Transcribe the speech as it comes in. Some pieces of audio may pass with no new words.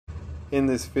In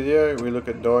this video we look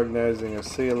at diagnosing a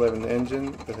C11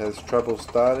 engine that has trouble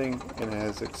starting and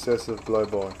has excessive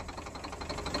blow-by.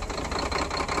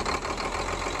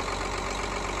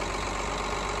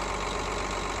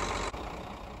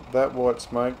 That white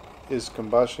smoke is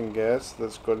combustion gas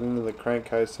that's got into the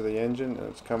crankcase of the engine and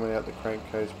it's coming out the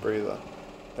crankcase breather.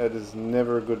 That is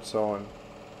never a good sign.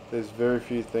 There's very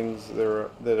few things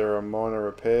that are a minor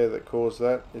repair that cause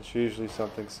that. It's usually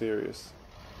something serious.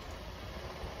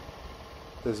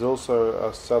 There's also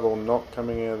a subtle knock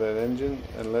coming out of that engine,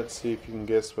 and let's see if you can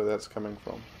guess where that's coming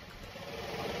from.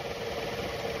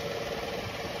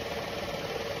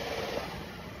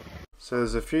 So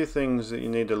there's a few things that you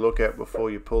need to look at before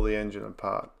you pull the engine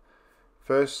apart.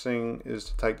 First thing is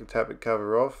to take the tappet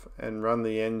cover off and run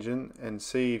the engine and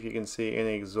see if you can see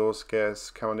any exhaust gas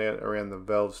coming out around the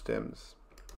valve stems.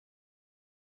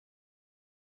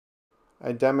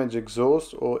 A damaged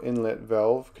exhaust or inlet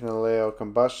valve can allow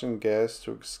combustion gas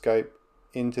to escape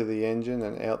into the engine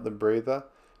and out the breather.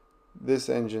 This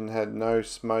engine had no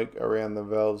smoke around the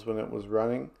valves when it was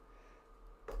running,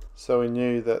 so we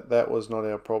knew that that was not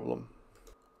our problem.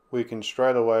 We can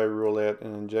straight away rule out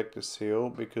an injector seal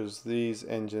because these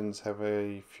engines have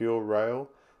a fuel rail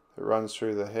that runs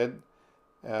through the head,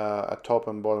 a top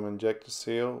and bottom injector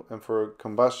seal, and for a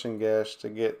combustion gas to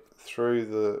get through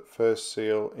the first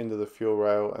seal into the fuel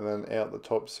rail and then out the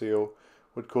top seal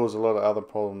would cause a lot of other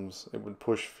problems. It would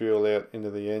push fuel out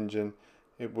into the engine,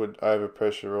 it would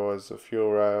overpressurize the fuel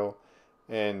rail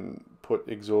and put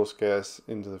exhaust gas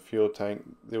into the fuel tank.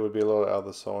 There would be a lot of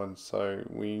other signs, so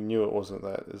we knew it wasn't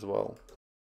that as well.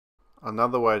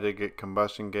 Another way to get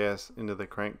combustion gas into the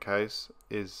crankcase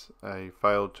is a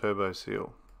failed turbo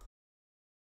seal.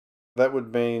 That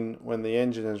would mean when the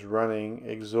engine is running,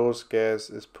 exhaust gas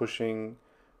is pushing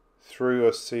through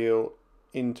a seal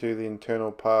into the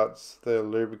internal parts that are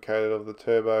lubricated of the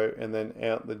turbo and then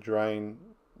out the drain,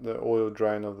 the oil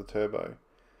drain of the turbo.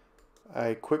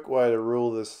 A quick way to rule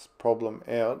this problem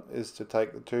out is to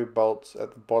take the two bolts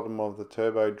at the bottom of the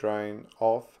turbo drain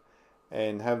off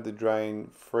and have the drain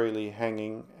freely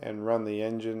hanging and run the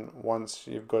engine once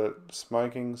you've got it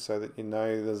smoking so that you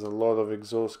know there's a lot of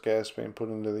exhaust gas being put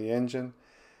into the engine,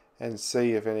 and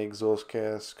see if any exhaust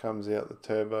gas comes out the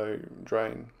turbo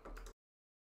drain.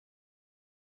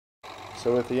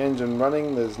 So with the engine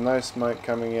running, there's no smoke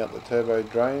coming out the turbo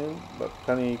drain, but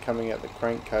plenty coming out the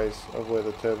crankcase of where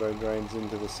the turbo drains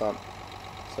into the sump,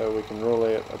 so we can rule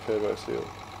out a turbo seal.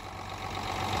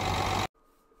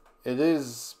 It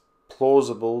is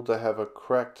plausible to have a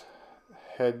cracked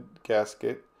head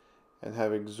gasket and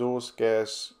have exhaust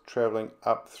gas travelling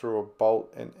up through a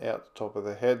bolt and out the top of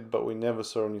the head, but we never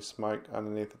saw any smoke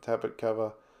underneath the tappet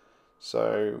cover,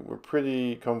 so we're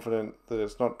pretty confident that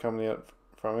it's not coming out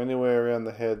from anywhere around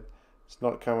the head. It's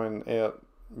not coming out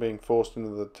being forced into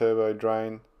the turbo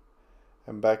drain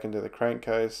and back into the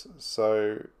crankcase,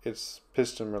 so it's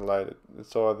piston related.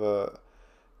 It's either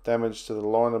damage to the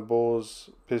liner bores,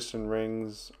 piston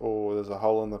rings, or there's a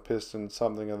hole in the piston,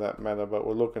 something of that matter, but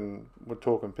we're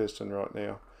talking piston right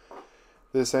now.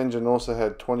 This engine also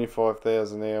had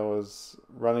 25,000 hours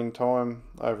running time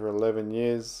over 11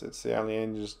 years. It's the only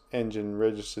engine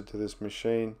registered to this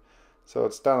machine, so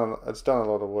it's done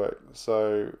a lot of work.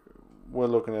 So we're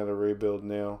looking at a rebuild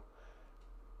now.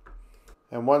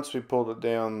 And once we pulled it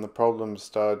down, the problems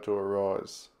started to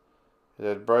arise. It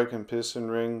had broken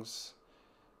piston rings.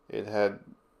 It had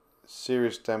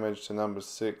serious damage to number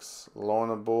 6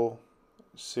 liner bore,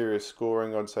 serious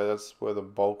scoring. I'd say that's where the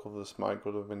bulk of the smoke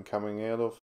would have been coming out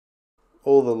of.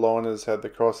 All the liners had the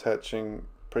cross hatching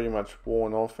pretty much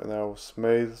worn off and they were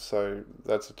smooth, so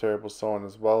that's a terrible sign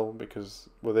as well, because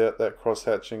without that cross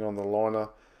hatching on the liner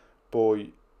bore,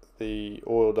 the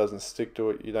oil doesn't stick to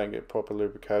it, you don't get proper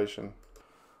lubrication.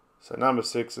 So number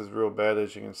 6 is real bad,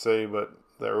 as you can see, but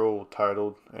they're all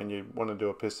totaled and you want to do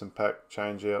a piston pack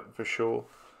change out for sure.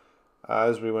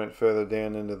 As we went further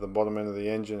down into the bottom end of the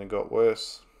engine, it got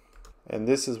worse, and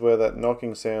this is where that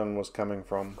knocking sound was coming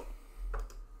from.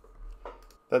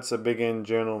 That's a big end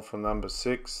journal for number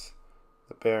 6.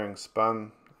 The bearing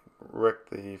spun,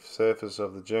 wrecked the surface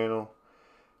of the journal.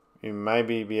 You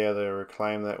maybe be able to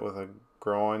reclaim that with a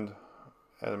grind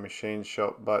at a machine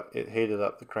shop, but it heated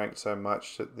up the crank so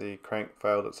much that the crank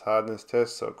failed its hardness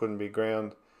test, so it couldn't be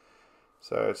ground.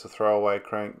 So it's a throwaway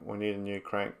crank. We need a new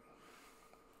crank.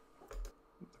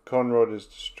 The conrod is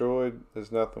destroyed.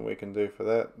 There's nothing we can do for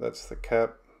that. That's the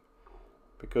cap.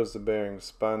 Because the bearing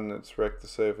spun, it's wrecked the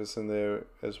surface in there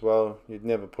as well. You'd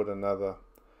never put another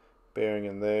bearing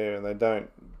in there, and they don't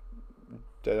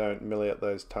mill out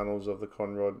those tunnels of the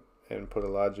conrod and put a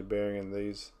larger bearing in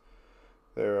these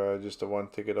They're just a one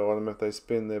ticket item. If they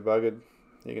spin, they're buggered.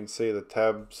 You can see the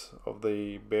tabs of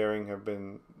the bearing have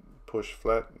been pushed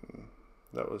flat.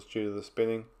 That was due to the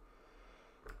spinning.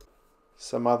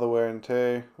 Some other wear and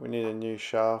tear. We need a new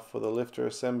shaft for the lifter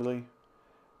assembly,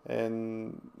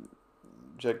 and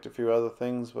checked a few other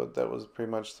things, but that was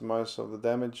pretty much the most of the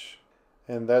damage.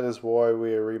 And that is why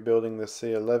we are rebuilding the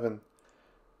C11.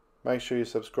 Make sure you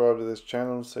subscribe to this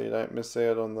channel so you don't miss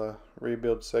out on the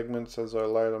rebuild segments as I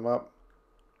load them up.